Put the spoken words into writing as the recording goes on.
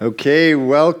Okay,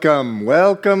 welcome.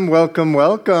 Let's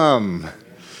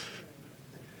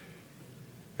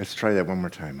try that one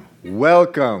more time.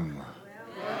 Welcome.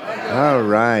 All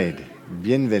right.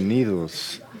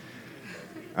 Bienvenidos.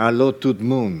 Allo tout le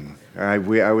monde. I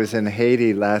was in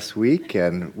Haiti last week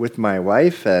and with my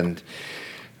wife, and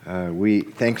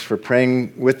thanks for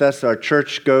praying with us. Our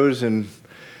church goes 2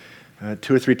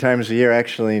 or 3 times a year,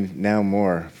 actually now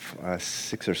more,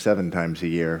 6 or 7 times a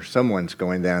year. Someone's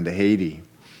going down to Haiti.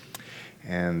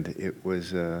 And it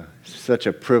was such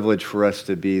a privilege for us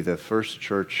to be the first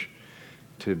church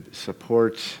to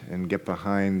support and get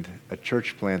behind a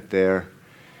church plant there,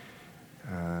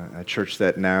 a church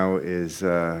that now is,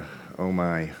 in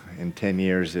 10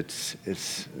 years,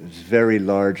 it's very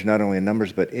large, not only in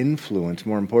numbers, but influence,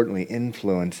 more importantly,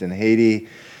 influence in Haiti.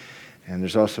 And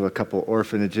there's also a couple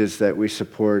orphanages that we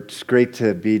support. It's great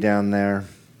to be down there.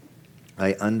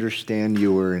 I understand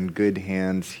you were in good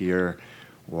hands here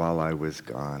while I was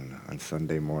gone on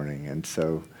Sunday morning. And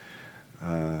so,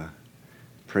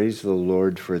 praise the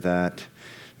Lord for that.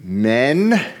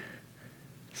 Men,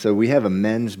 so we have a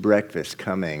men's breakfast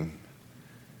coming,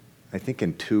 I think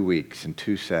in 2 weeks, in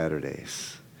 2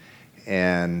 Saturdays.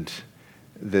 And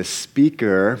the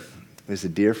speaker is a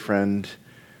dear friend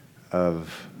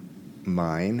of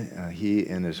mine. He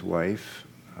and his wife,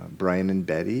 Brian and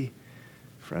Betty,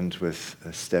 friends with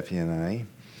Steffi and I.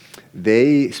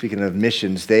 Speaking of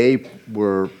missions, they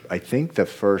were, I think, the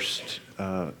first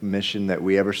mission that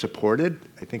we ever supported.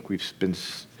 I think we've been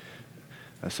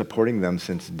supporting them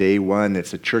since day one.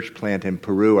 It's a church plant in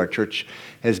Peru. Our church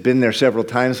has been there several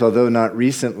times, although not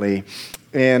recently.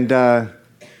 And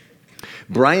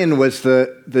Brian was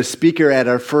the speaker at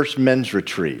our first men's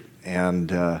retreat. And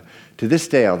to this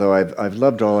day, although I've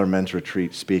loved all our men's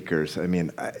retreat speakers,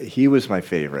 he was my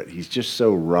favorite. He's just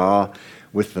so raw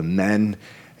with the men.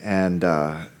 And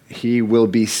he will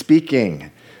be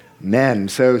speaking, men.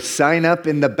 So sign up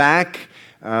in the back.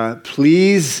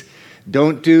 Please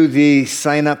don't do the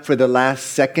sign up for the last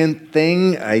second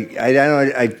thing. I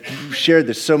know I've shared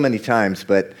this so many times,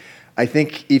 but I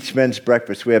think each men's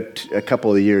breakfast, we have a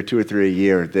couple a year, 2 or 3 a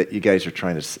year, that you guys are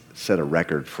trying to set a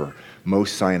record for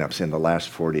most sign-ups in the last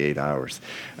 48 hours.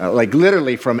 Like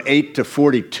literally from 8 to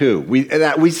 42. We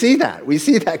see that. We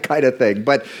see that kind of thing.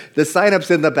 But the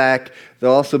sign-ups in the back, they'll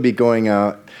also be going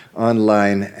out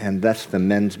online, and that's the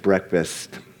men's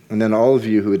breakfast. And then all of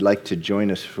you who would like to join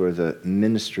us for the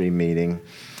ministry meeting,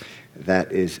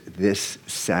 that is this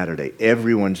Saturday.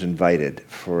 Everyone's invited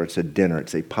it's a dinner.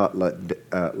 It's a potluck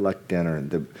dinner.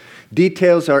 The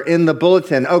details are in the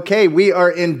bulletin. Okay, we are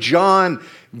in John,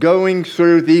 going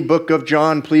through the book of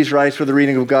John. Please rise for the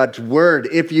reading of God's word.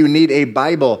 If you need a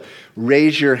Bible,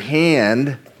 raise your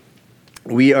hand.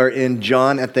 We are in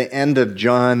John, at the end of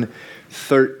John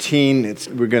 13.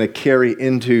 We're going to carry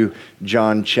into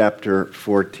John chapter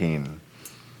 14.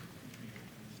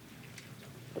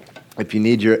 If you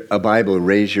need a Bible,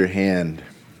 raise your hand.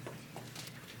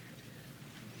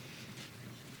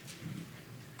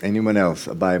 Anyone else,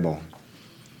 a Bible?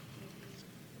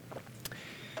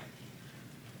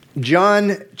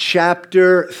 John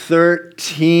chapter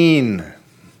 13,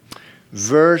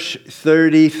 verse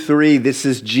 33. This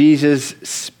is Jesus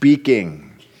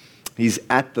speaking. He's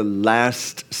at the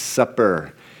Last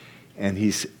Supper, and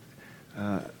he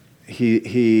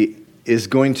is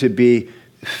going to be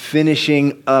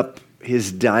finishing up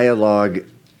his dialogue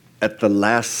at the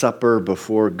Last Supper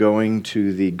before going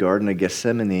to the Garden of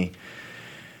Gethsemane.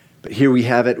 But here we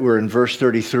have it. We're in verse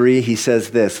 33. He says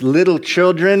this: "Little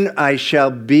children, I shall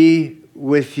be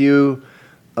with you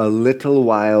a little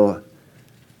while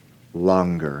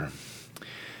longer.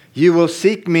 You will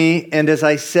seek me, and as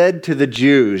I said to the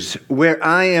Jews, where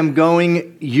I am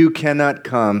going, you cannot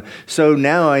come. So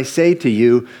now I say to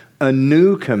you, a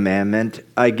new commandment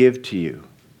I give to you,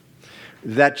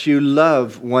 that you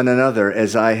love one another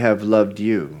as I have loved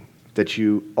you, that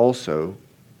you also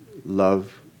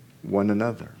love one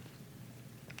another.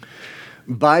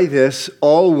 By this,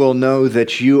 all will know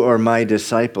that you are my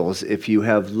disciples if you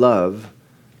have love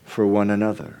for one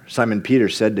another." Simon Peter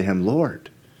said to him, "Lord,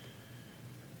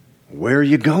 where are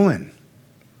you going?"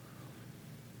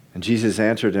 And Jesus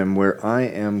answered him, "Where I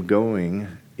am going,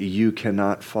 you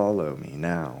cannot follow me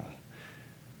now,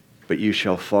 but you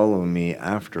shall follow me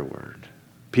afterward."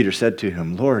 Peter said to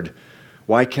him, "Lord,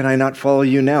 why can I not follow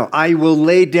you now? I will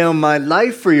lay down my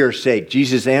life for your sake."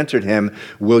 Jesus answered him,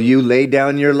 "Will you lay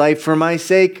down your life for my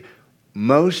sake?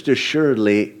 Most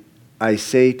assuredly, I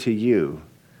say to you,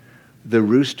 the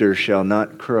rooster shall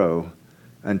not crow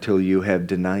until you have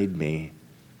denied me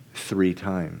 3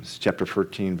 times. Chapter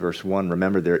 14, verse 1.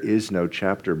 Remember, there is no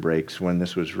chapter breaks when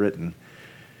this was written.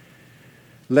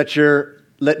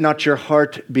 Let not your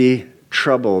heart be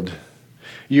troubled.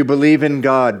 You believe in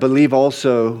God, believe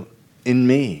also in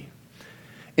me.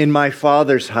 In my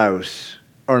Father's house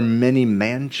are many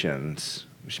mansions,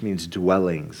 which means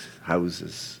dwellings,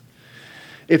 houses.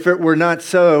 If it were not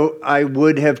so, I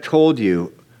would have told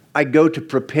you, I go to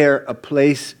prepare a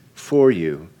place for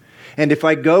you. And if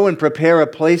I go and prepare a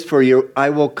place for you, I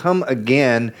will come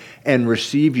again and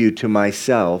receive you to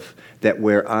myself, that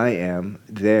where I am,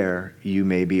 there you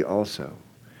may be also.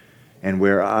 And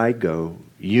where I go,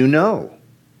 you know,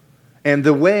 and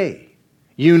the way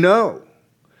you know.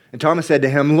 And Thomas said to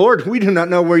him, Lord, we do not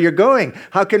know where you're going.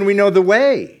 How can we know the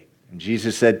way? And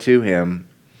Jesus said to him,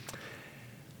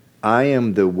 I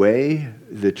am the way,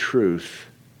 the truth,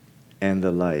 and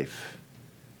the life.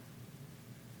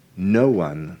 No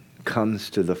one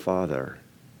comes to the Father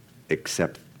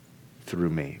except through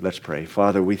me. Let's pray.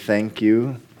 Father, we thank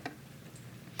you.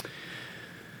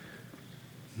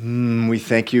 We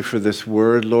thank you for this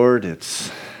word, Lord.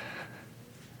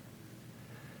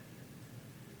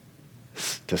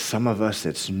 To some of us,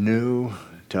 it's new.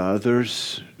 To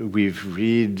others, we've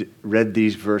read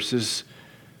these verses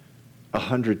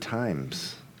 100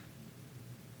 times.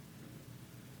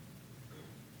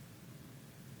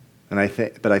 But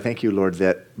I thank you, Lord,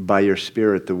 that by your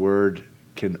Spirit, the word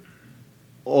can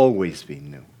always be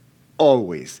new.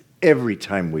 Always. Every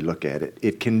time we look at it,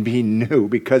 it can be new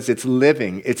because it's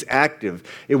living, it's active.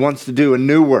 It wants to do a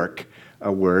new work,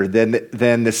 a word,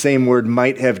 than the same word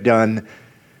might have done,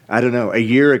 I don't know, a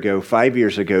year ago, 5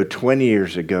 years ago, 20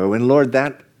 years ago. And Lord,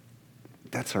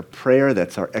 that's our prayer,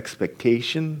 that's our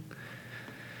expectation.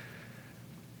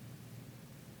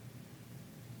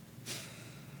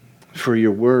 For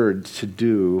your word to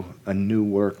do a new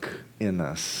work in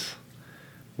us,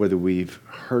 whether we've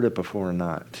heard it before or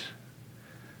not.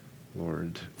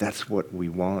 Lord, that's what we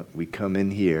want. We come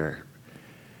in here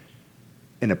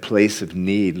in a place of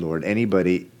need, Lord.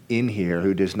 Anybody in here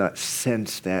who does not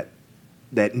sense that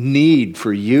need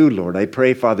for you, Lord, I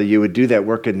pray, Father, you would do that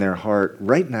work in their heart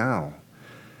right now.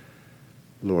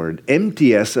 Lord,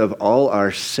 empty us of all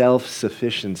our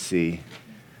self-sufficiency,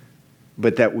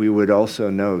 but that we would also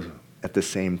know at the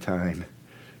same time,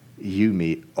 you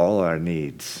meet all our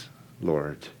needs,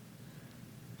 Lord,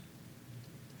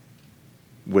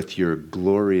 with your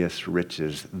glorious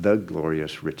riches, the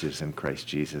glorious riches in Christ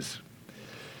Jesus.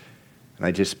 And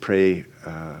I just pray,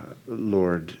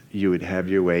 Lord, you would have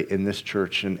your way in this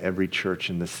church and every church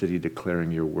in the city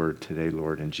declaring your word today,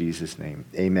 Lord, in Jesus' name.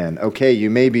 Amen. Okay, you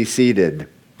may be seated.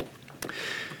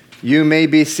 You may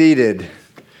be seated.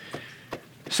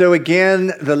 So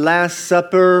again, the Last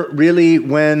Supper, really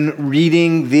when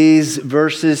reading these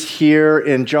verses here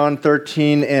in John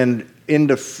 13 and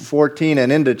into 14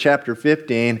 and into chapter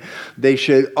 15, they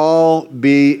should all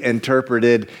be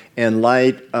interpreted in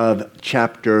light of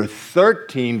chapter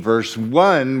 13, verse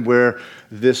 1, where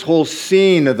this whole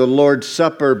scene of the Lord's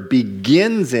Supper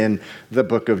begins in the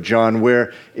book of John,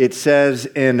 where it says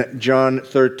in John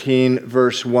 13,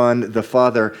 verse 1, the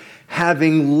Father,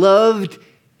 having loved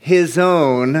his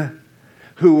own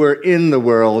who were in the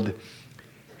world,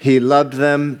 he loved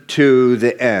them to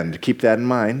the end. Keep that in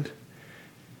mind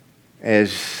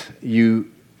as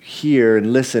you hear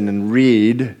and listen and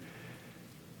read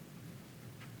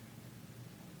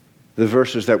the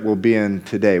verses that we'll be in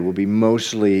today. We'll be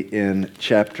mostly in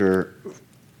chapter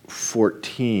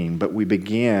 14, but we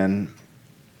began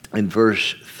in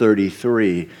verse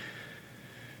 33,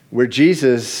 where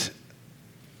Jesus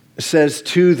says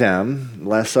to them,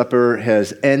 Last Supper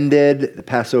has ended, the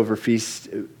Passover feast,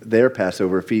 their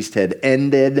Passover feast had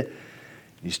ended.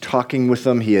 He's talking with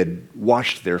them. He had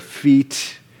washed their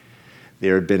feet.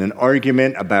 There had been an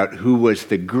argument about who was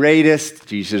the greatest.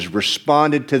 Jesus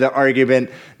responded to the argument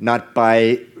not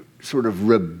by sort of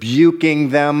rebuking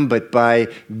them, but by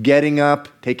getting up,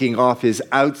 taking off his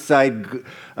outside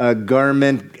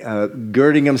garment,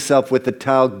 girding himself with the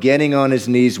towel, getting on his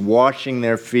knees, washing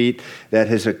their feet. That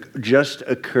has just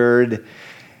occurred.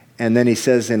 And then he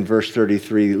says in verse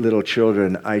 33, little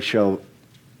children, I shall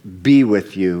be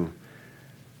with you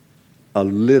a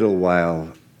little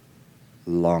while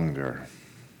longer.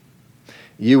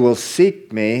 You will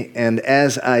seek me, and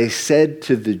as I said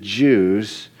to the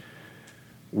Jews,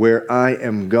 where I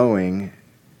am going,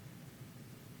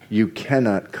 you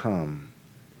cannot come.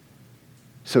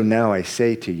 So now I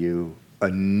say to you, a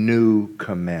new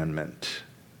commandment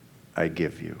I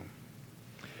give you,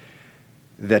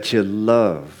 that you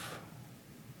love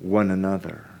one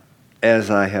another as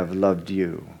I have loved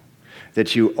you,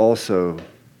 that you also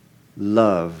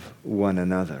love one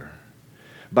another.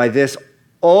 By this,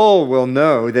 all will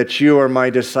know that you are my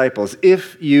disciples,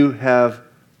 if you have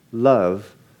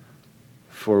love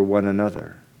for one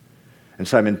another. And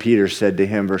Simon Peter said to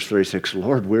him, verse 36,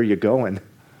 Lord, where are you going?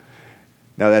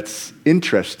 Now that's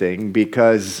interesting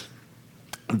because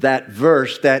that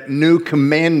verse, that new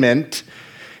commandment,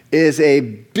 is a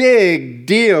big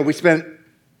deal. We spent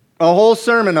a whole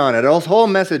sermon on it, a whole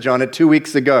message on it 2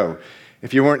 weeks ago.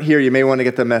 If you weren't here, you may want to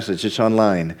get the message. It's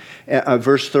online.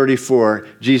 Verse 34,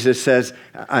 Jesus says,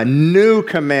 a new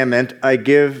commandment I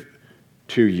give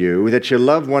to you, that you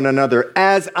love one another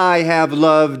as I have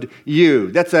loved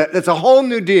you. That's a whole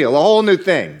new deal, a whole new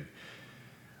thing.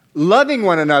 Loving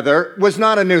one another was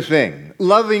not a new thing.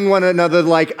 Loving one another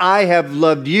like I have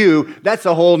loved you, that's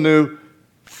a whole new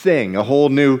thing, a whole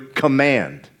new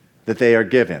command that they are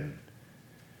given.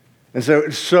 And so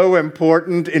it's so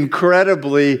important,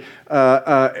 incredibly,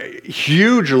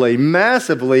 hugely,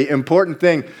 massively important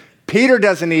thing. Peter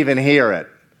doesn't even hear it.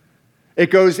 It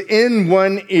goes in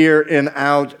one ear and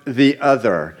out the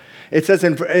other. It says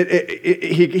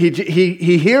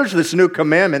he hears this new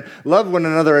commandment, love one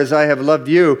another as I have loved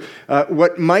you.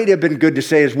 What might have been good to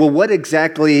say is, well, what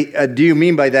exactly do you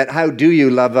mean by that? How do you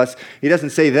love us? He doesn't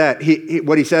say that.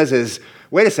 What he says is,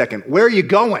 wait a second, where are you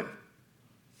going?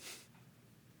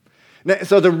 Now,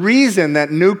 so the reason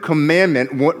that new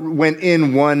commandment went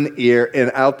in one ear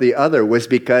and out the other was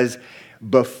because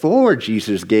before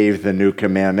Jesus gave the new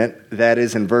commandment, that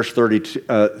is in verse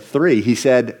 33, he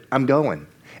said, I'm going.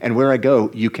 And where I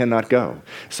go, you cannot go.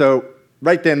 So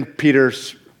right then,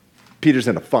 Peter's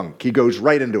in a funk. He goes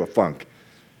right into a funk.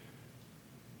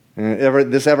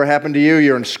 This ever happened to you?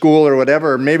 You're in school or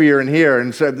whatever, or maybe you're in here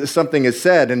and something is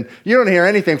said, and you don't hear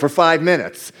anything for 5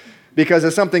 minutes because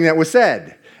of something that was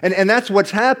said. And that's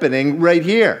what's happening right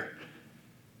here.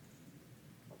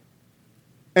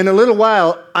 In a little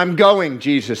while, I'm going,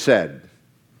 Jesus said.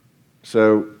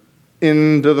 So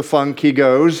into the funk he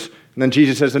goes. And then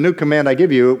Jesus says, a new command I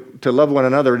give you, to love one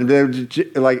another,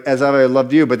 like as I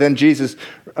loved you. But then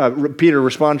Peter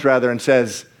responds and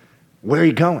says, where are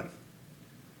you going?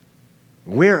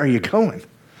 Where are you going?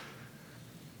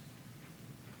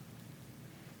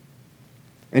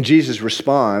 And Jesus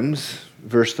responds,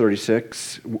 verse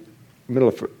 36, middle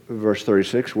of verse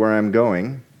 36, where I'm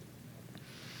going.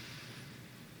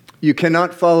 You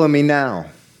cannot follow me now,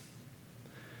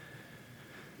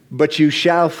 but you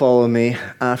shall follow me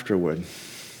afterward.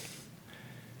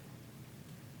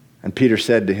 And Peter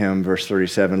said to him, verse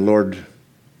 37, Lord,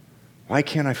 why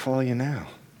can't I follow you now?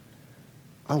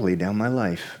 I'll lay down my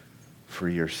life for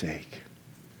your sake.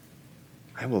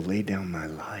 I will lay down my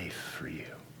life for you.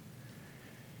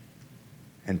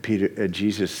 And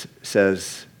Jesus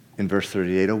says in verse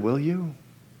 38, oh, will you?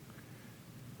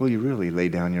 Will you really lay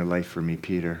down your life for me,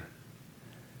 Peter?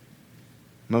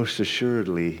 Most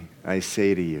assuredly, I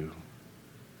say to you,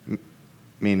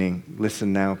 meaning,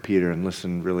 listen now, Peter, and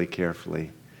listen really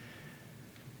carefully.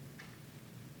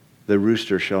 The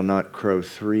rooster shall not crow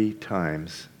 3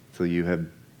 times till you have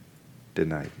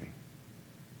denied me.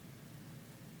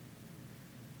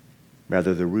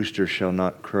 Rather, the rooster shall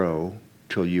not crow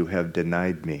till you have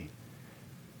denied me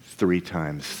 3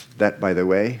 times. That, by the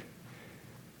way,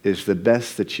 is the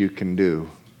best that you can do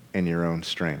in your own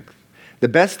strength. The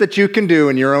best that you can do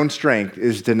in your own strength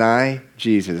is deny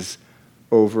Jesus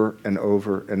over and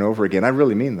over and over again. I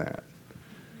really mean that.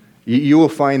 You will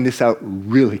find this out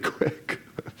really quick.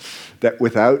 That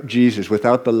without Jesus,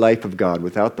 without the life of God,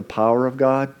 without the power of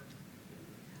God,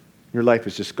 your life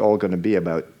is just all going to be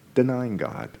about denying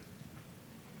God.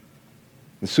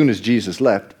 As soon as Jesus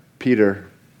left, Peter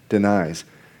denies.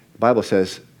 The Bible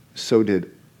says, so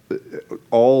did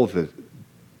all the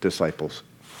disciples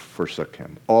forsook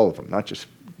him. All of them, not just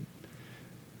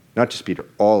Peter,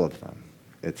 all of them,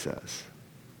 it says.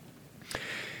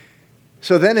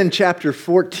 So then in chapter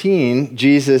 14,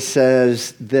 Jesus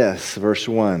says this, verse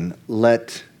 1,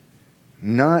 let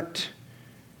not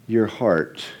your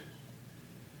heart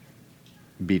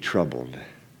be troubled.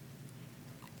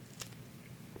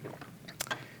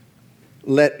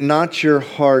 Let not your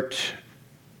heart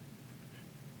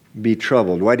be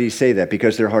troubled. Why do you say that?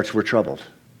 Because their hearts were troubled.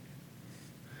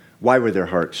 Why were their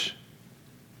hearts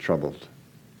troubled?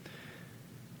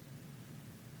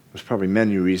 There's probably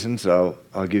many reasons. I'll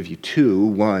give you 2.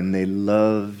 One, they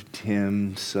loved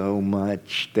him so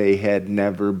much. They had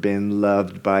never been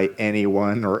loved by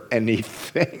anyone or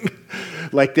anything.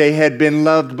 Like they had been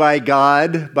loved by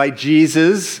God, by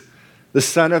Jesus, the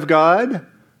Son of God,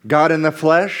 God in the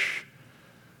flesh.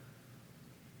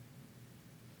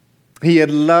 He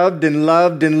had loved and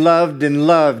loved and loved and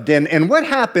loved. And what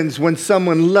happens when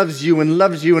someone loves you and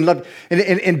loves you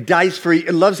and dies for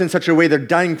you, loves in such a way they're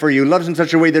dying for you, loves in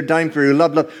such a way they're dying for you,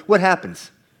 love. What happens?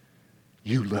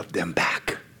 You love them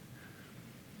back.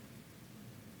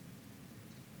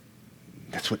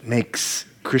 what makes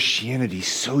Christianity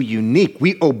so unique.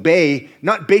 We obey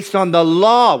not based on the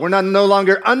law. We're no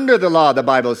longer under the law, the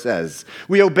Bible says.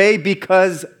 We obey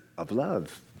because of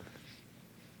love.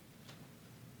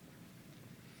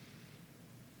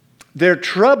 They're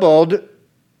troubled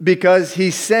because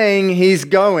he's saying he's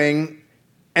going,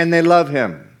 and they love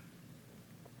him.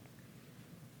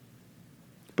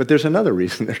 But there's another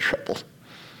reason they're troubled.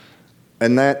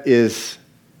 And that is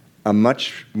a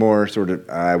much more sort of,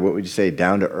 what would you say,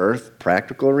 down-to-earth,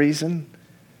 practical reason.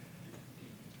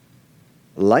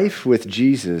 Life with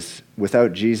Jesus,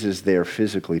 without Jesus there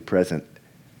physically present,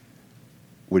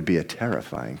 would be a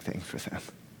terrifying thing for them.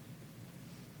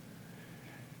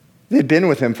 They'd been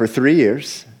with him for 3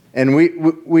 years, and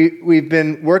we've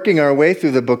been working our way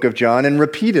through the book of John, and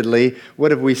repeatedly,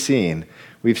 what have we seen?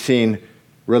 We've seen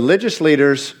religious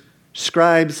leaders,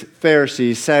 scribes,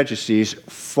 Pharisees, Sadducees,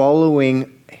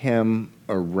 following him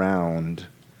around,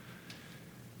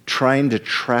 trying to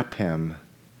trap him.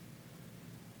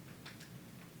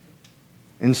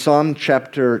 In Psalm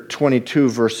chapter 22,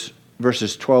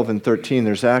 verses 12 and 13,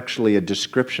 there's actually a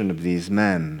description of these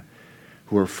men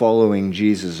who are following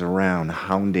Jesus around,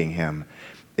 hounding him.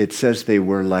 It says they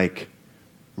were like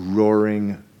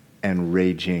roaring and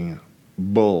raging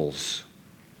bulls.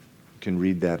 You can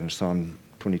read that in Psalm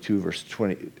 22, verse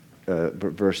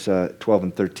 12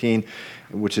 and 13,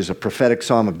 which is a prophetic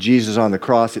psalm of Jesus on the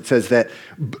cross. It says that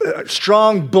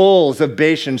strong bulls of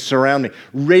Bashan surround me,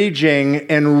 raging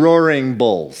and roaring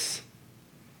bulls.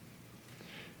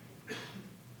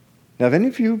 Now, have any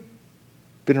of you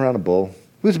been around a bull?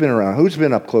 Who's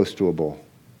been up close to a bull?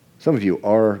 Some of you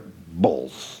are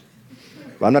bulls.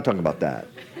 Well, I'm not talking about that.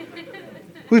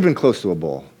 Who's been close to a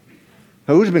bull?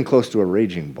 Now, who's been close to a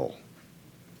raging bull?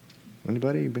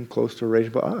 Anybody been close to a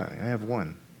raging bull? I have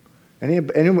one.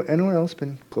 Anyone else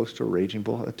been close to a raging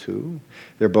bull? Two.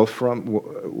 They're both from,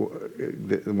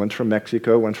 one's from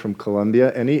Mexico, one's from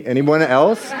Colombia. Anyone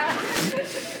else?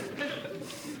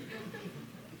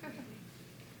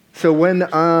 So when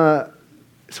I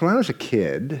was a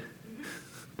kid,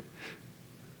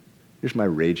 here's my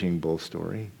raging bull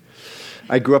story.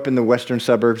 I grew up in the western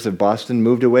suburbs of Boston,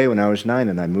 moved away when I was 9,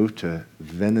 and I moved to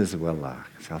Venezuela,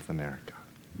 South America.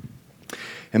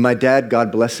 And my dad,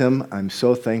 God bless him, I'm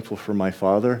so thankful for my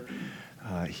father.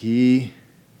 He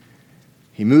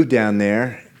moved down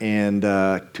there and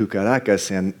to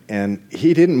Caracas, and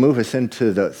he didn't move us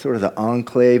into the sort of the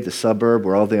enclave, the suburb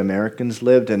where all the Americans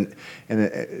lived, and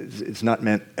it's not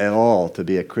meant at all to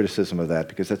be a criticism of that,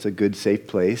 because that's a good, safe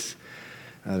place.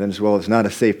 Venezuela is not a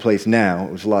safe place now.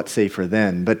 It was a lot safer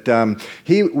then. But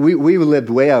we lived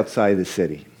way outside the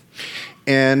city.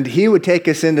 And he would take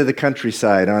us into the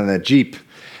countryside on a Jeep.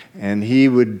 And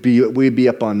we'd be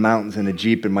up on mountains in a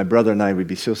Jeep, and my brother and I would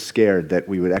be so scared that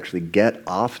we would actually get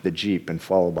off the Jeep and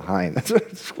follow behind.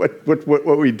 That's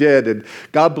what we did. And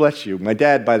God bless you. My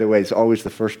dad, by the way, is always the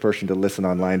first person to listen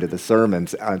online to the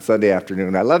sermons on Sunday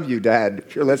afternoon. I love you, Dad,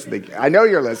 if you're listening. I know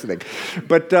you're listening.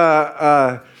 But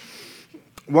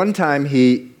one time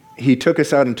he took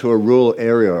us out into a rural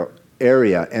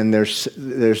area, and there's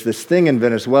this thing in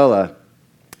Venezuela.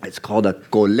 It's called a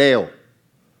coleo.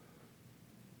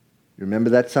 You remember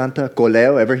that, Santa?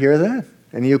 Coleo, ever hear of that?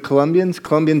 Any of you Colombians,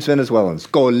 Venezuelans?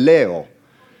 Coleo.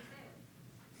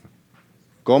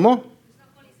 ¿Cómo?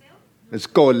 It's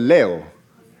coleo.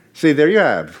 See, there you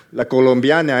have. La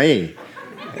colombiana ahí.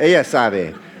 Ella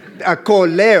sabe. A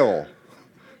coleo.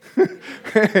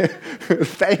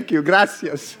 Thank you,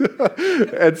 gracias.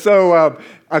 And so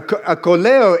a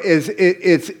coleo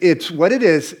it's what it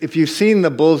is. If you've seen the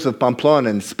bulls of Pamplona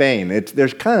in Spain, they're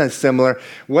kind of similar.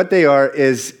 What they are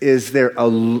is they're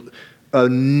a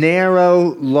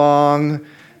narrow, long,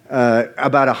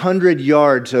 about 100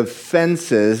 yards of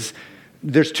fences.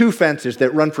 There's two fences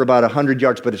that run for about 100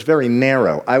 yards, but it's very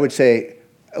narrow. I would say,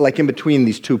 like in between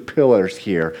these two pillars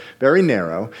here, very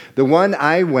narrow. The one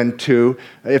I went to,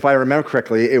 if I remember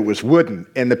correctly, it was wooden,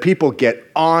 and the people get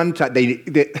on top. They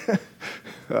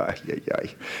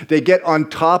get on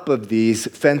top of these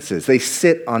fences. They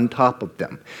sit on top of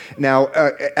them. Now,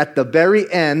 at the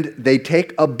very end, they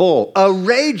take a bull, a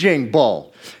raging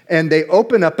bull, and they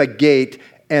open up a gate,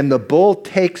 and the bull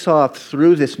takes off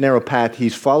through this narrow path.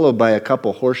 He's followed by a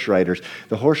couple horse riders.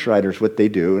 The horse riders, what they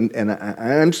do,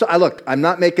 and look, I'm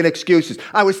not making excuses.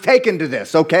 I was taken to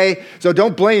this, okay? So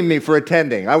don't blame me for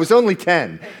attending. I was only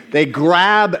 10. They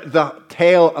grab the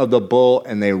tail of the bull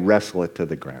and they wrestle it to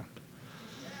the ground.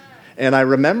 And I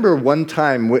remember one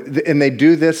time, and they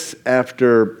do this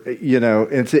after,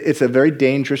 it's a very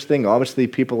dangerous thing. Obviously,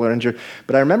 people are injured.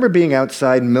 But I remember being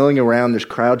outside, milling around, there's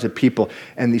crowds of people,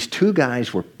 and these two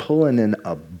guys were pulling in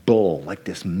a bull, like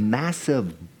this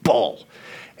massive bull.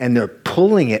 And they're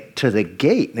pulling it to the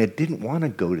gate, and it didn't want to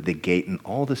go to the gate. And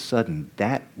all of a sudden,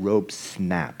 that rope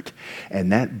snapped,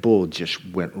 and that bull just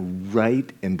went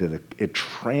right into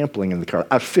trampling in the car.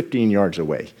 I was 15 yards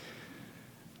away.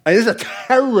 This is a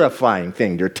terrifying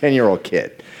thing to a 10-year-old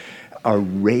kid. A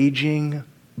raging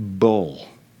bull.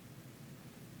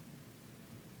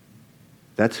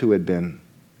 That's who had been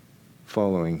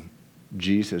following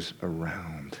Jesus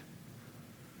around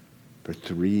for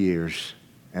 3 years.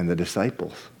 And the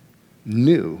disciples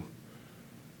knew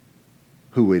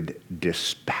who would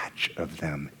dispatch of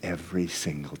them every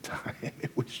single time.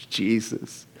 It was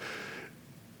Jesus.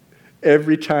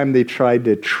 Every time they tried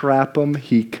to trap him,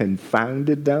 he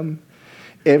confounded them.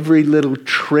 Every little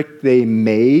trick they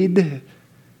made,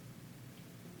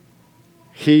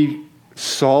 he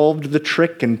solved the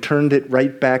trick and turned it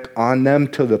right back on them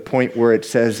to the point where it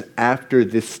says, after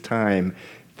this time,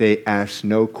 they asked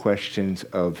no questions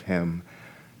of him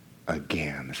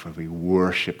again. That's why we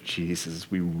worship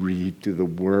Jesus. We read through the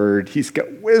Word. He's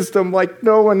got wisdom like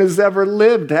no one has ever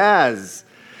lived has.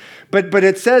 But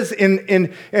it says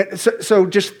so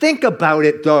just think about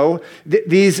it though.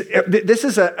 This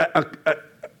is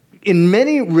in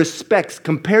many respects,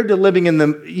 compared to living in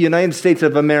the United States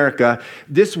of America,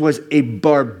 this was a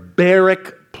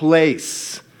barbaric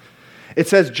place. It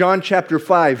says John chapter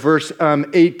 5, verse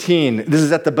 18. This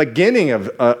is at the beginning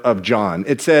of John.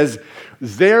 It says,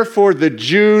 therefore the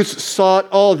Jews sought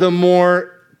all the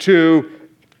more to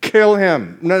kill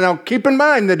him. Now keep in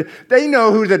mind that they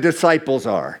know who the disciples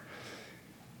are.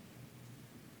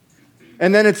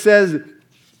 And then it says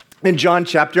in John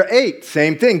chapter 8,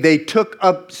 same thing. They took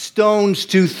up stones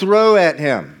to throw at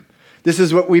him. This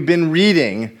is what we've been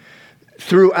reading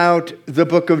throughout the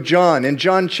book of John. In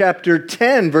John chapter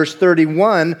 10, verse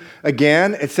 31,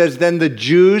 again, it says, then the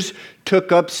Jews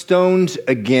took up stones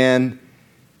again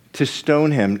to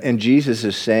stone him. And Jesus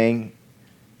is saying,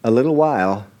 in a little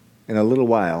while,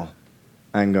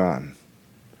 I'm gone.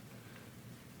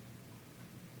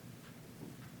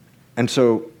 And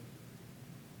so,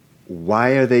 why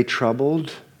are they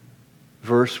troubled?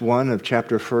 Verse 1 of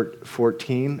chapter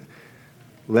 14,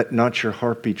 let not your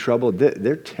heart be troubled.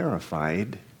 They're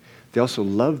terrified. They also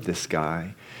love this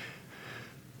guy.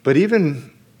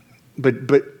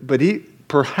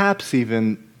 Perhaps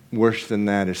even worse than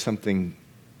that is something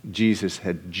Jesus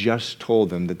had just told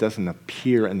them that doesn't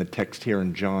appear in the text here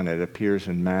in John. It appears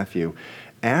in Matthew.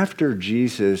 After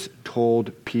Jesus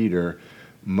told Peter,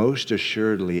 most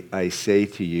assuredly, I say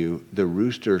to you, the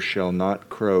rooster shall not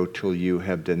crow till you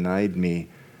have denied me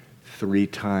 3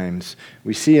 times.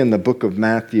 We see in the book of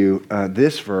Matthew,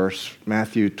 this verse,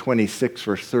 Matthew 26,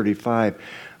 verse 35,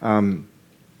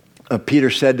 Peter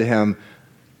said to him,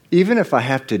 even if I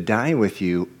have to die with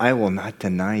you, I will not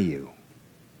deny you.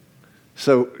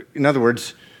 So, in other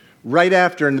words, right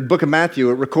after, in the book of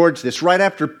Matthew, it records this, right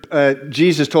after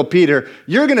Jesus told Peter,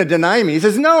 you're going to deny me. He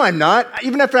says, no, I'm not.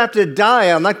 Even if I have to die,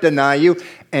 I'll not deny you.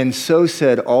 And so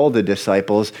said all the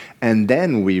disciples. And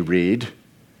then we read,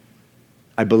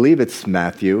 I believe it's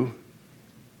Matthew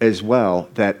as well,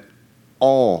 that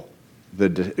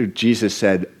Jesus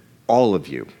said, all of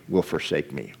you will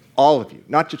forsake me. All of you,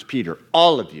 not just Peter,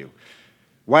 all of you.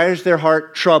 Why is their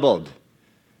heart troubled?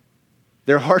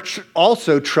 Their heart's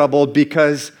also troubled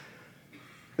because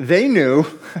they knew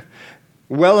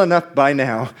well enough by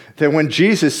now that when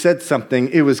Jesus said something,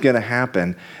 it was going to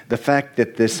happen. The fact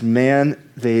that this man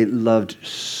they loved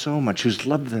so much, who's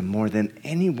loved them more than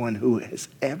anyone who has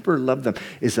ever loved them,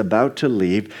 is about to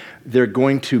leave. They're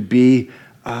going to be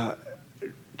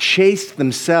chased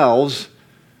themselves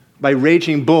by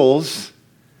raging bulls.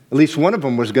 At least one of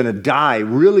them was going to die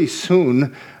really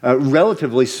soon,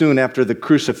 relatively soon after the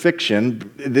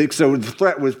crucifixion. So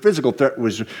the physical threat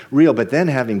was real. But then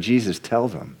having Jesus tell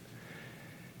them,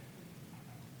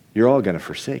 you're all going to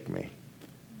forsake me.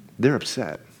 They're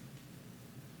upset.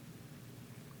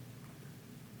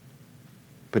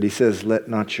 But he says, let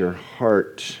not your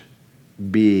heart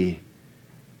be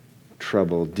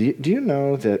troubled. Do you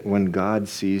know that when God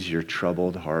sees your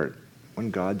troubled heart,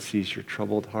 when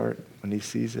he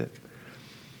sees it,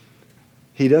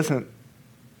 he doesn't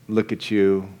look at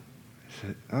you and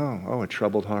say, oh, a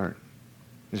troubled heart.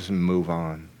 Just move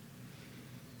on.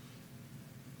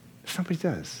 Somebody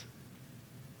does.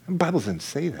 The Bible doesn't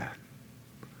say that.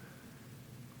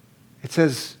 It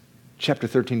says, chapter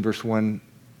 13, verse 1,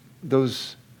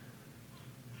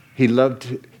 he loved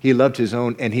his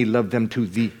own, and he loved them to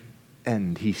the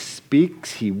end. He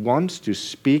speaks, he wants to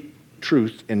speak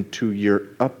truth into your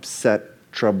upset,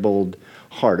 troubled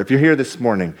heart. If you're here this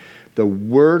morning, the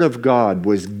Word of God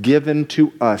was given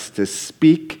to us to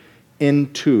speak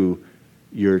into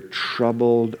your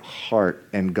troubled heart,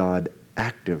 and God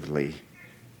actively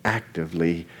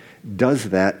does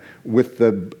that with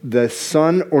the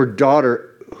son or daughter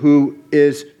who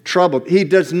is troubled. He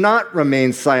does not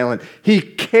remain silent. He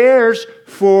cares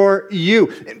for you.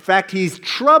 In fact, he's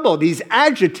troubled. He's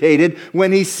agitated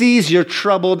when he sees your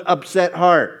troubled, upset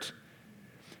heart.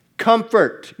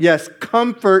 Comfort. Yes,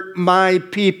 comfort my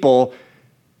people.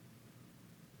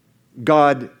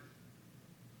 God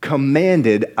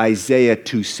commanded Isaiah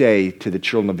to say to the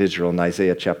children of Israel in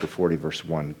Isaiah chapter 40, verse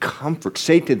 1, comfort.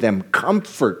 Say to them,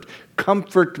 comfort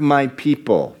my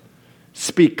people.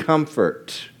 Speak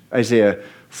comfort. Isaiah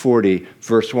 40,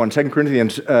 verse 1. 2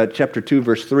 Corinthians chapter 2,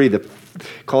 verse 3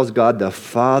 calls God the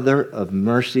Father of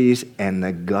mercies and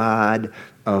the God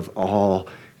of all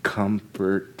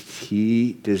comfort.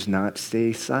 He does not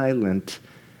stay silent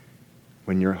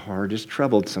when your heart is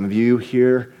troubled. Some of you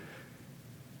here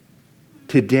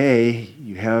today,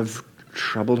 you have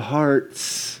troubled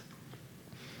hearts.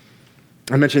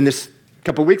 I mentioned this a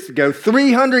couple weeks ago.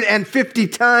 350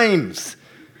 times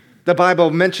the Bible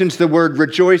mentions the word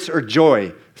rejoice or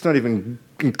joy. It's not even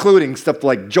including stuff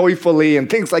like joyfully and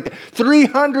things like that.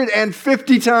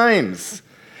 350 times.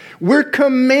 We're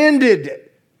commanded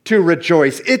to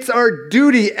rejoice. It's our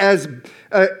duty as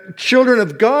children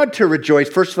of God to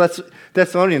rejoice. 1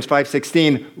 Thessalonians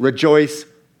 5:16, rejoice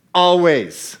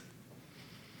always.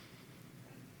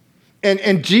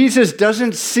 And Jesus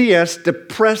doesn't see us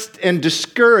depressed and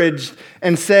discouraged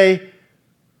and say,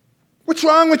 what's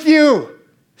wrong with you?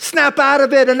 Snap out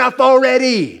of it, enough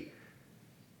already.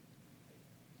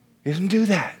 He doesn't do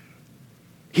that.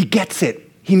 He gets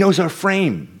it. He knows our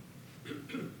frame.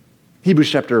 Hebrews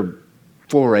chapter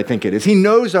 4, I think it is. He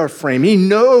knows our frame. He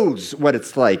knows what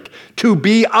it's like to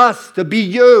be us, to be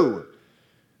you.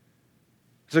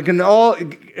 So in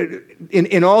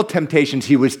all temptations,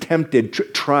 he was tempted,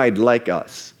 tried like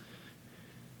us.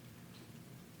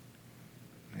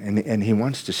 And he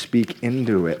wants to speak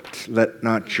into it. Let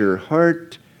not your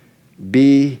heart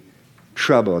be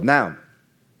troubled. Now,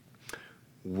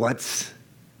 what's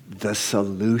the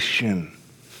solution?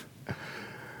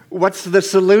 What's the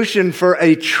solution for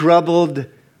a troubled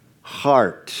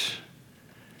heart?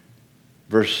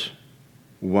 Verse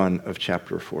 1 of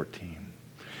chapter 14.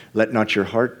 Let not your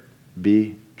heart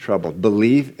be troubled.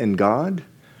 Believe in God.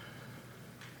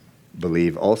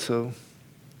 Believe also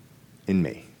in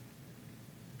me.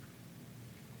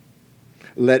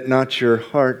 Let not your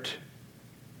heart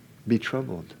be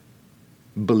troubled.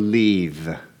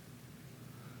 Believe.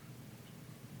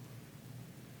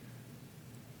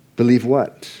 Believe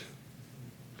what?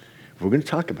 We're going to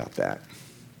talk about that.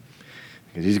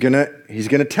 Because he's going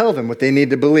to tell them what they need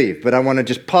to believe. But I want to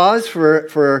just pause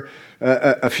for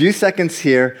a few seconds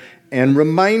here and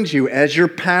remind you, as your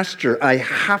pastor, I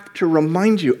have to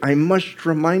remind you, I must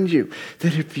remind you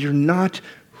that if you're not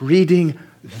reading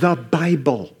the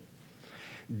Bible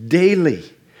daily,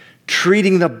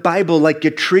 treating the Bible like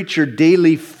you treat your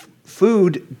daily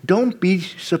food, don't be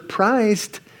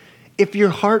surprised if your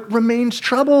heart remains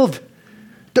troubled.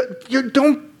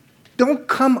 Don't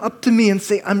come up to me and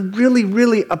say, I'm really,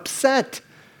 really upset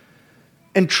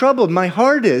and troubled. My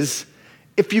heart is.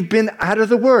 If you've been out of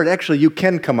the Word, actually, you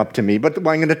can come up to me, but I'm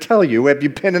going to tell you, have you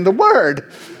been in the Word?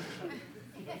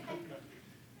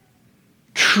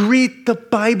 Treat the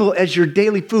Bible as your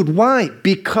daily food. Why?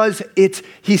 Because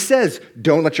he says,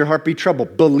 don't let your heart be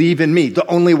troubled. Believe in me. The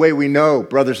only way we know,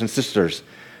 brothers and sisters,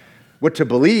 what to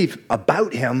believe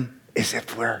about him is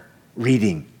if we're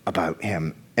reading about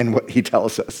him and what he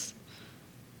tells us.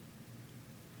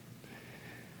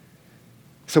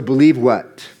 So believe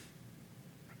what?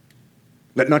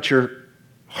 Let not your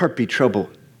heart be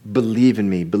troubled. Believe in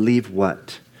me. Believe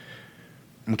what?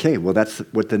 Okay, well, that's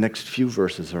what the next few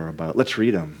verses are about. Let's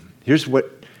read them. Here's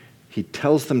what he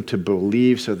tells them to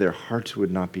believe so their hearts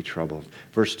would not be troubled.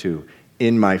 Verse 2,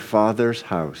 in my Father's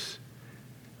house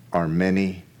are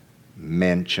many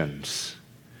mansions.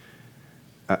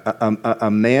 A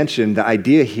mansion, the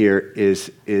idea here is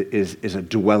a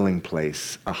dwelling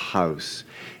place, a house.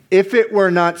 If it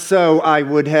were not so, I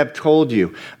would have told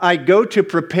you. I go to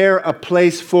prepare a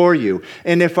place for you.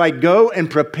 And if I go and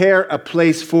prepare a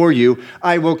place for you,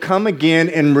 I will come again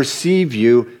and receive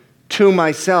you to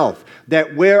myself,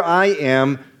 that where I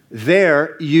am,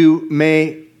 there you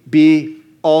may be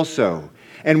also.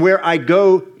 And where I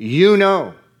go, you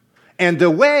know. And the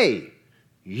way,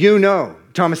 you know.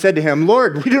 Thomas said to him,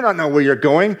 Lord, we do not know where you're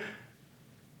going.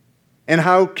 And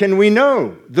how can we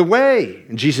know the way?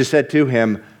 And Jesus said to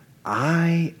him,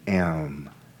 I am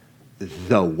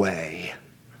the way,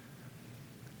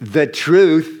 the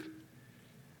truth,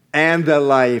 and the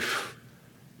life.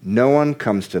 No one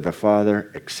comes to the Father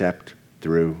except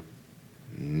through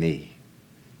me.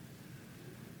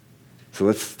 So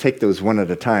let's take those one at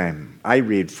a time. I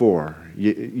read 4.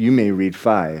 You may read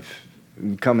 5.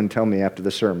 Come and tell me after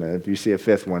the sermon if you see a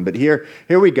 5th one. But here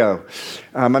we go.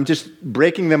 I'm just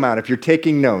breaking them out. If you're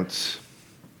taking notes,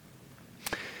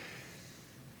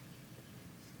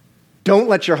 don't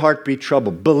let your heart be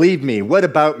troubled. Believe me. What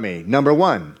about me? Number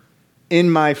 1,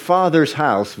 in my Father's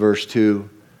house, verse 2,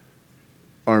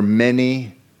 are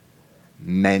many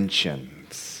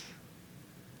mansions.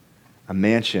 A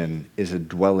mansion is a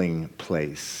dwelling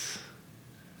place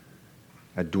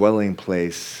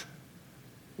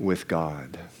with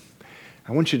God.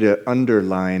 I want you to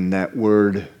underline that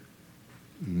word,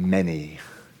 many.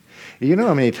 You know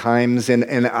how many times,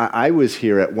 and I was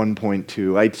here at one point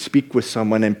too, I'd speak with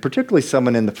someone, and particularly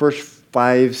someone in the first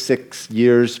 4 to 6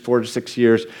 years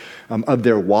of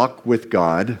their walk with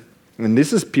God. And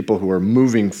this is people who are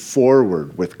moving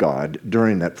forward with God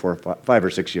during that 5 or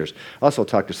 6 years. I also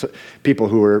talked to people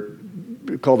who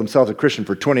call themselves a Christian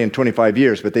for 20 and 25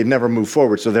 years, but they've never moved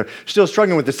forward. So they're still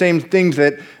struggling with the same things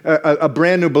that a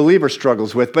brand new believer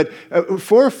struggles with. But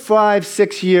 4, 5,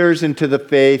 6 years into the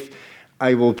faith,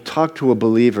 I will talk to a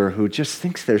believer who just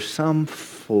thinks there's some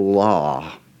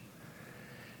flaw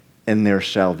in their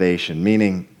salvation,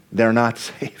 meaning they're not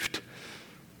saved.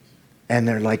 And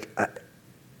they're like,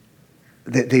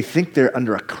 they think they're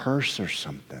under a curse or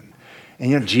something.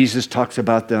 And Jesus talks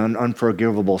about the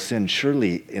unforgivable sin.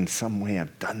 Surely in some way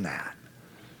I've done that.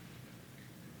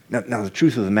 Now the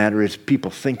truth of the matter is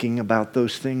people thinking about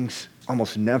those things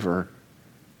almost never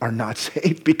are not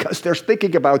saved because they're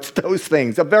thinking about those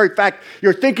things. The very fact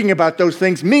you're thinking about those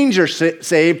things means you're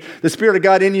saved. The Spirit of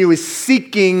God in you is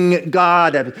seeking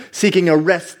God, seeking a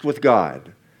rest with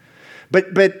God.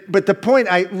 But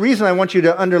the reason I want you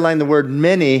to underline the word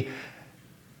many,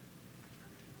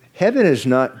 heaven is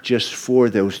not just for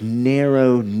those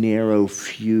narrow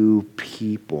few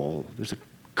people. There's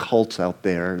cults out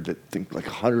there that think like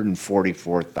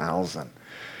 144,000.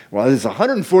 Well, there's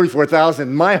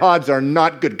 144,000. My odds are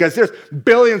not good because there's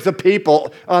billions of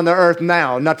people on the earth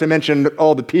now, not to mention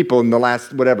all the people in the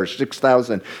last,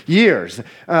 6,000 years.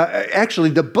 Actually,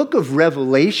 the book of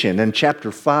Revelation in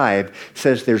chapter 5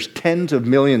 says there's tens of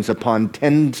millions upon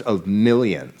tens of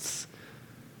millions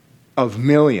of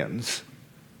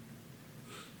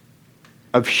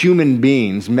human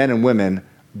beings, men and women,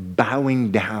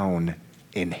 bowing down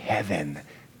in heaven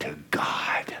to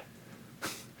God.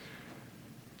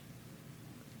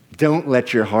 Don't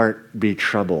let your heart be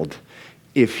troubled.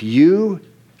 If you,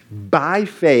 by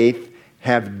faith,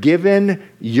 have given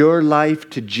your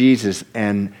life to Jesus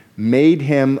and made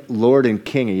him Lord and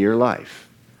King of your life,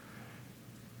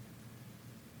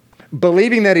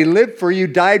 believing that he lived for you,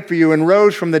 died for you, and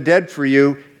rose from the dead for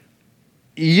you,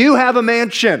 you have a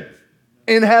mansion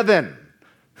in heaven.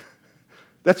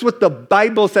 That's what the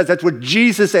Bible says. That's what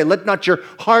Jesus said. Let not your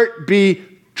heart be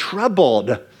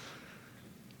troubled.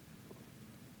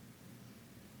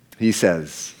 He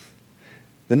says,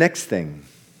 the next thing,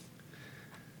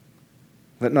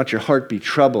 let not your heart be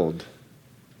troubled.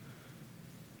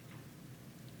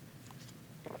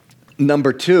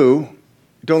 Number 2,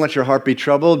 don't let your heart be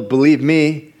troubled. Believe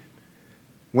me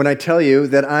when I tell you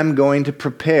that I'm going to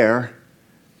prepare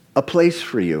a place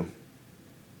for you.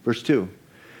 Verse 2.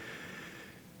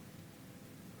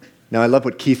 Now, I love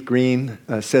what Keith Green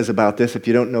says about this. If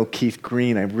you don't know Keith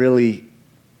Green, I really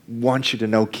want you to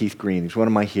know Keith Green. He's one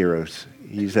of my heroes.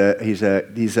 He's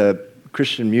a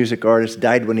Christian music artist,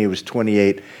 died when he was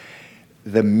 28.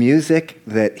 The music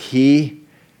that he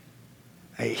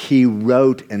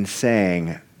wrote and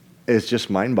sang is just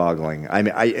mind-boggling. I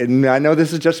mean, I know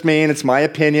this is just me, and it's my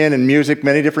opinion, and music,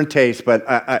 many different tastes,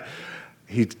 but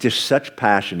he's just such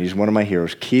passion. He's one of my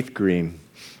heroes, Keith Green.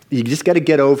 You just got to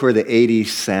get over the 80s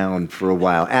sound for a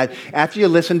while. After you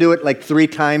listen to it like 3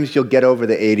 times, you'll get over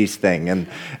the 80s thing.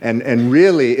 And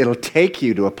really, it'll take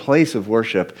you to a place of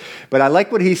worship. But I like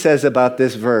what he says about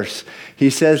this verse. He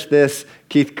says this,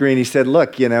 Keith Green, he said,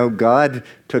 look, God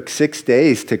took 6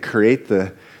 days to create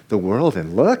the world,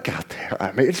 and look out there.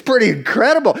 I mean, it's pretty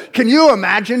incredible. Can you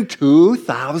imagine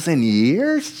 2,000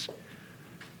 years?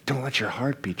 Don't let your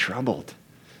heart be troubled.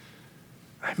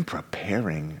 I'm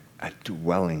preparing a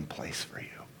dwelling place for you.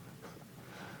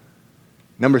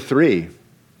 Number 3,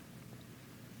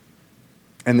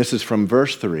 and this is from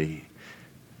verse 3,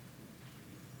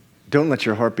 don't let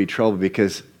your heart be troubled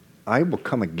because I will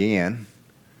come again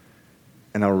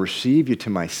and I'll receive you to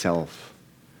myself,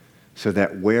 so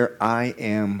that where I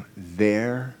am,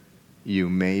 there you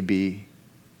may be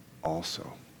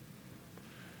also.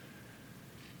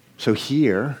 So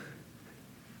here,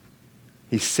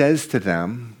 he says to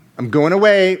them, I'm going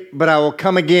away, but I will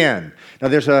come again. Now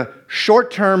there's a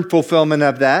short-term fulfillment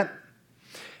of that,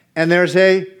 and there's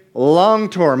a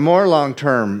long-term, more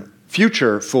long-term,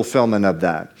 future fulfillment of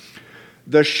that.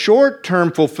 The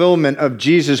short-term fulfillment of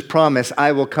Jesus' promise,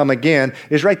 I will come again,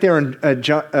 is right there in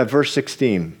verse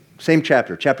 16. Same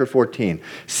chapter, chapter 14.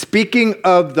 Speaking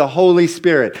of the Holy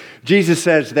Spirit, Jesus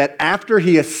says that after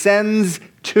he ascends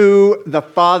to the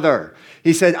Father,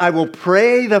 he said, I will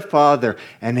pray the Father,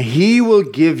 and he will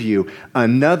give you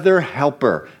another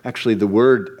helper. Actually, the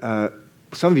word,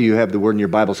 some of you have the word in your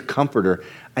Bibles, comforter.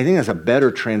 I think that's a better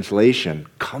translation.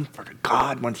 Comforter.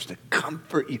 God wants to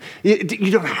comfort you.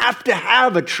 You don't have to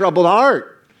have a troubled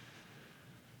heart.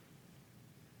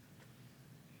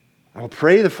 I will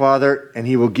pray the Father, and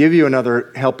he will give you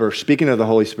another helper, speaking of the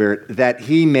Holy Spirit, that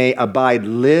he may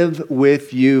live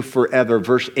with you forever.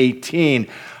 Verse 18,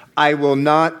 I will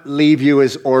not leave you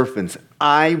as orphans.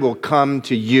 I will come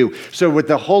to you. So with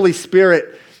the Holy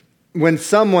Spirit, when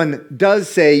someone does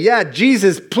say, yeah,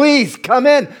 Jesus, please come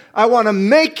in. I want to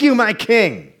make you my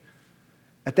king.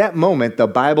 At that moment, the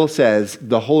Bible says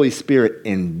the Holy Spirit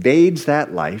invades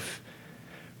that life,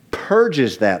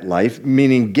 purges that life,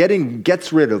 meaning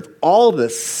gets rid of all the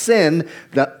sin,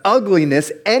 the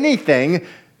ugliness, anything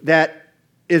that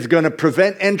is going to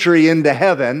prevent entry into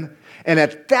heaven. And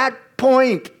at that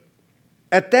point,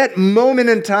 at that moment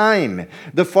in time,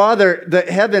 the Father, the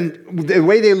heaven, the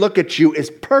way they look at you is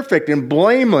perfect and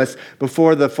blameless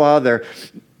before the Father.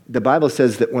 The Bible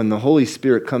says that when the Holy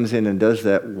Spirit comes in and does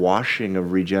that washing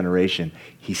of regeneration,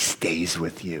 he stays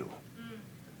with you.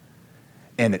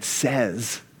 And it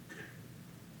says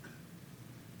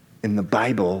in the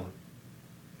Bible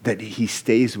that he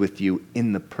stays with you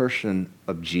in the person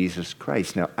of Jesus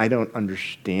Christ. Now, I don't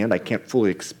understand, I can't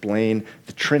fully explain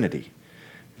the Trinity.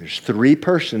 There's three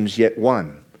persons, yet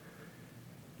one.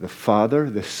 The Father,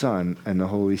 the Son, and the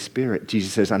Holy Spirit.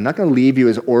 Jesus says, I'm not going to leave you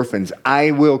as orphans. I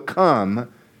will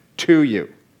come to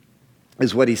you,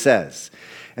 is what he says.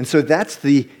 And so that's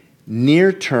the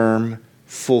near-term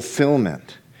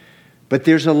fulfillment. But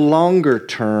there's a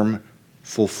longer-term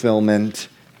fulfillment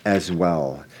as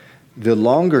well. The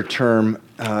longer-term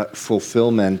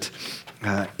fulfillment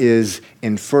is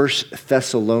in 1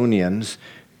 Thessalonians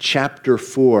chapter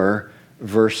 4,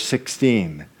 verse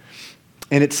 16.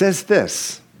 And it says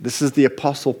this. This is the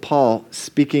Apostle Paul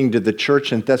speaking to the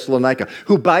church in Thessalonica,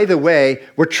 who, by the way,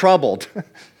 were troubled.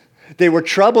 They were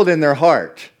troubled in their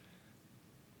heart.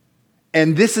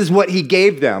 And this is what he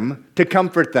gave them to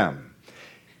comfort them.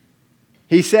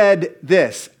 He said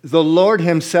this, the Lord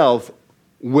himself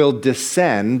will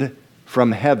descend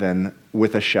from heaven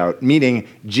with a shout, meaning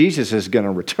Jesus is going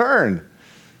to return.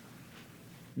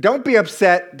 Don't be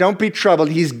upset. Don't be troubled.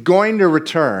 He's going to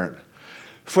return.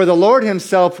 For the Lord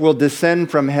himself will descend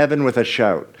from heaven with a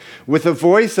shout, with the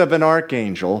voice of an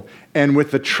archangel, and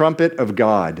with the trumpet of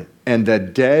God. And the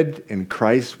dead in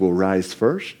Christ will rise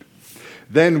first.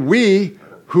 Then we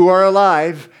who are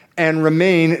alive and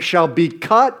remain shall be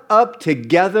caught up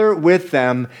together with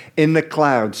them in the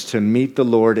clouds to meet the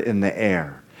Lord in the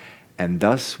air. And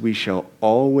thus we shall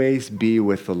always be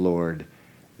with the Lord.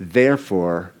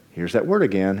 Therefore, here's that word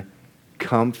again,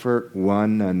 comfort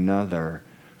one another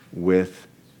with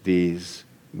these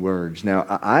words. Now,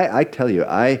 I tell you,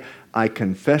 I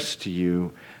confess to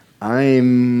you,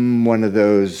 I'm one of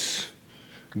those,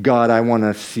 God, I want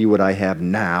to see what I have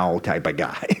now type of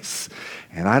guys.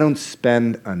 And I don't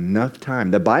spend enough time.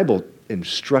 The Bible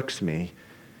instructs me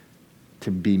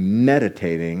to be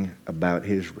meditating about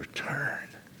his return.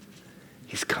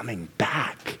 He's coming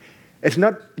back. It's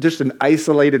not just an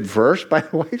isolated verse, by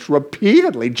the way. It's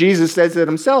repeatedly. Jesus says it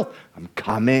himself. I'm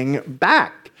coming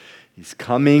back. He's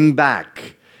coming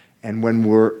back. And when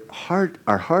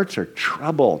our hearts are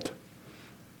troubled,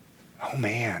 oh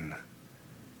man,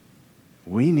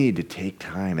 we need to take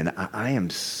time. And I am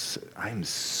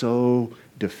so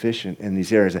deficient in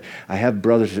these areas. I have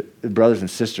brothers and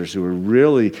sisters who are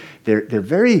really, they're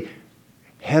very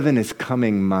heaven is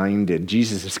coming minded.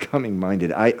 Jesus is coming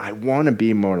minded. I want to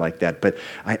be more like that, but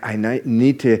I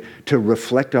need to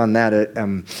reflect on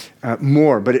that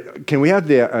more. But can we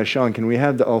have Sean, can we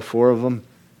have all four of them?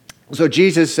 So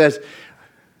Jesus says,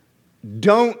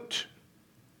 don't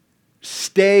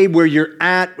stay where you're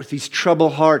at with these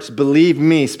troubled hearts. Believe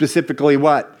me, specifically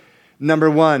what? Number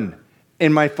one,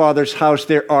 in my Father's house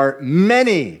there are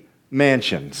many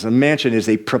mansions. A mansion is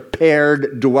a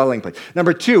prepared dwelling place.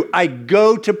 Number 2, I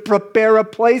go to prepare a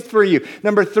place for you.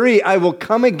 Number 3, I will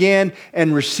come again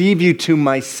and receive you to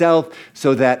myself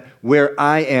so that where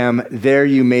I am, there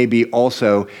you may be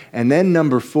also. And then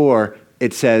number 4,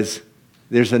 it says,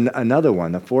 there's another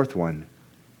one, the fourth one.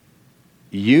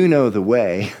 You know the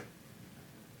way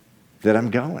that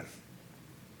I'm going.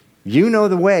 You know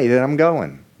the way that I'm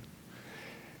going.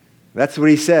 That's what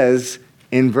he says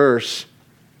in verse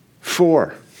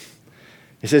 4.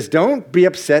 He says, don't be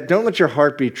upset. Don't let your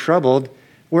heart be troubled.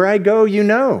 Where I go, you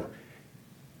know.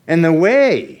 And the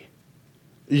way,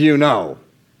 you know.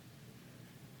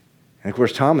 And of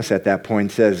course, Thomas at that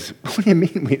point says, what do you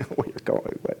mean we know where you're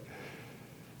going?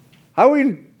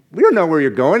 We don't know where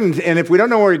you're going. And if we don't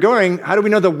know where you're going, how do we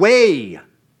know the way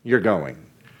you're going?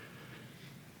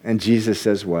 And Jesus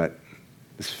says what?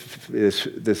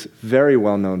 This very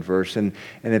well-known verse, and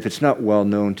if it's not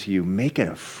well-known to you, make it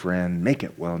a friend, make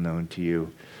it well-known to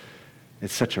you.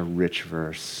 It's such a rich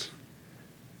verse.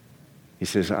 He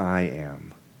says, I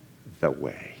am the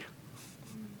way,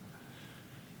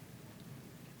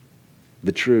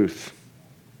 the truth,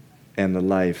 and the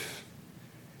life,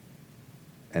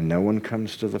 and no one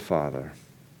comes to the Father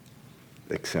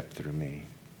except through me.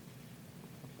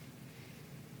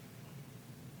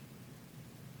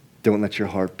 Don't let your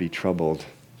heart be troubled.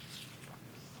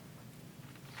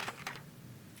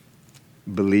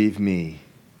 Believe me.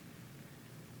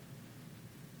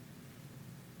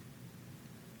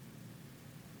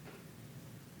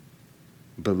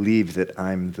 Believe that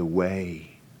I'm the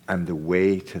way. I'm the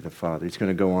way to the Father. He's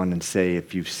going to go on and say,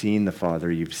 if you've seen the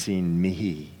Father, you've seen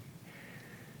me.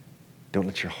 Don't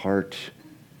let your heart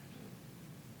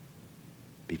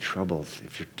be troubled.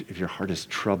 If your heart is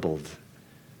troubled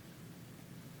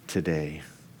today,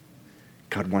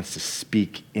 God wants to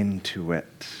speak into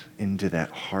it, into that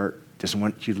heart. Doesn't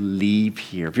want you to leave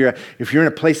here. If you're in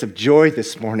a place of joy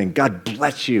this morning, God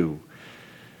bless you.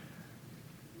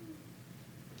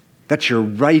 That's your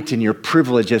right and your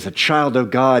privilege as a child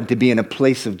of God to be in a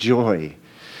place of joy.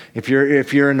 If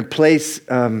you're in a place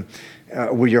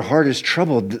where your heart is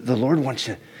troubled, the Lord wants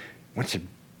to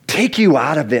take you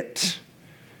out of it.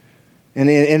 And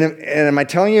am I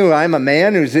telling you I'm a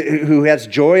man who has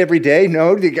joy every day?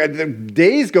 No, the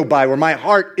days go by where my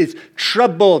heart is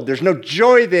troubled. There's no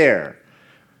joy there.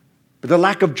 But the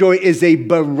lack of joy is a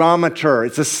barometer.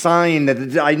 It's a sign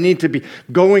that I need to be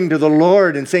going to the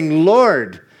Lord and saying,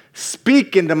 Lord,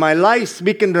 speak into my life,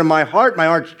 speak into my heart. My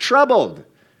heart's troubled.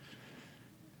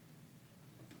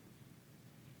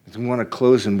 We want to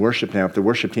close in worship now. If the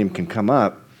worship team can come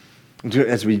up.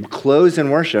 As we close in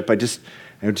worship, I just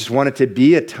want it to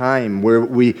be a time where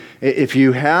if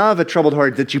you have a troubled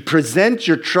heart, that you present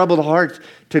your troubled heart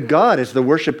to God as the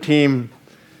worship team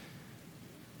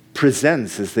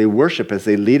presents, as they worship, as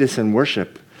they lead us in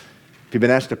worship. If you've been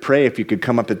asked to pray, if you could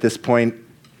come up at this point.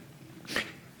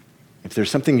 If there's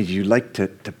something that you'd like to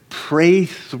pray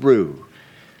through,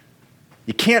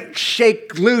 you can't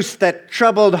shake loose that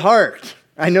troubled heart.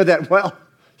 I know that well.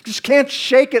 You just can't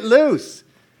shake it loose.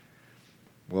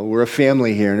 Well, we're a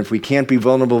family here, and if we can't be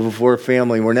vulnerable before a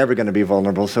family, we're never going to be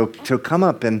vulnerable. So come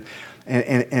up and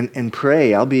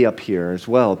pray. I'll be up here as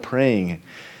well, praying.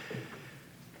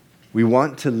 We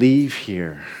want to leave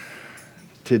here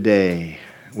today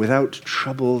without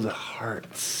troubled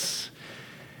hearts.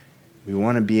 We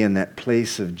want to be in that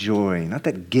place of joy, not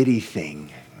that giddy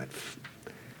thing,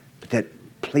 but that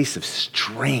place of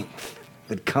strength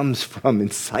that comes from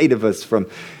inside of us, from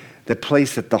the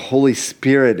place that the Holy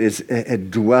Spirit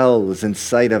dwells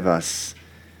inside of us.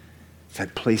 It's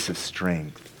that place of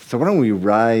strength. So why don't we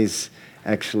rise,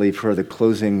 actually, for the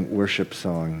closing worship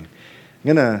song.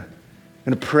 I'm going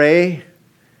to pray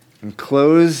and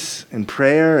close in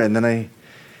prayer, and then I'm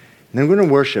going to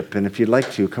worship. And if you'd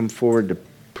like to, come forward to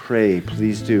pray.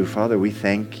 Please do. Father, we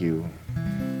thank you.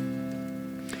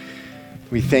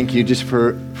 We thank you just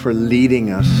for leading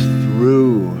us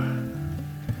through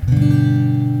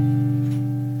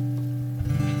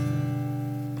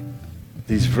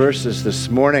these verses this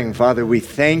morning. Father, we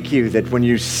thank you that when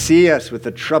you see us with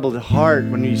a troubled heart,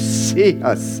 when you see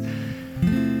us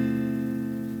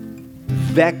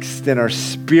vexed in our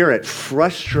spirit,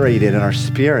 frustrated in our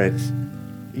spirit,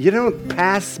 you don't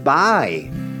pass by.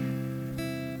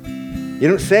 You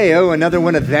don't say, oh, another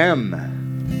one of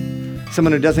them.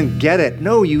 Someone who doesn't get it.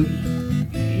 No, you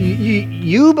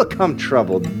become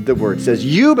troubled, the word says.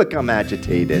 You become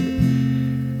agitated.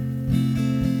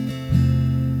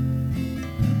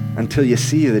 Until you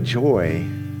see the joy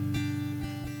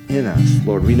in us,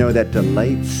 Lord. We know that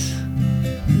delights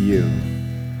you.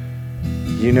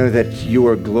 You know that you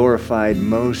are glorified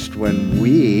most when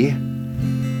we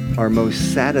are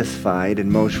most satisfied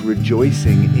and most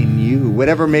rejoicing in you.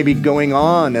 Whatever may be going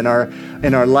on in our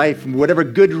life, whatever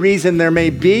good reason there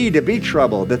may be to be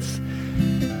troubled, that's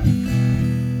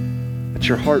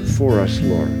your heart for us,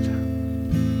 Lord.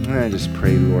 And I just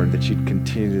pray, Lord, that you'd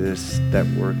continue that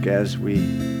work as we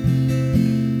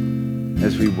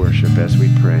worship, as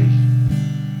we pray.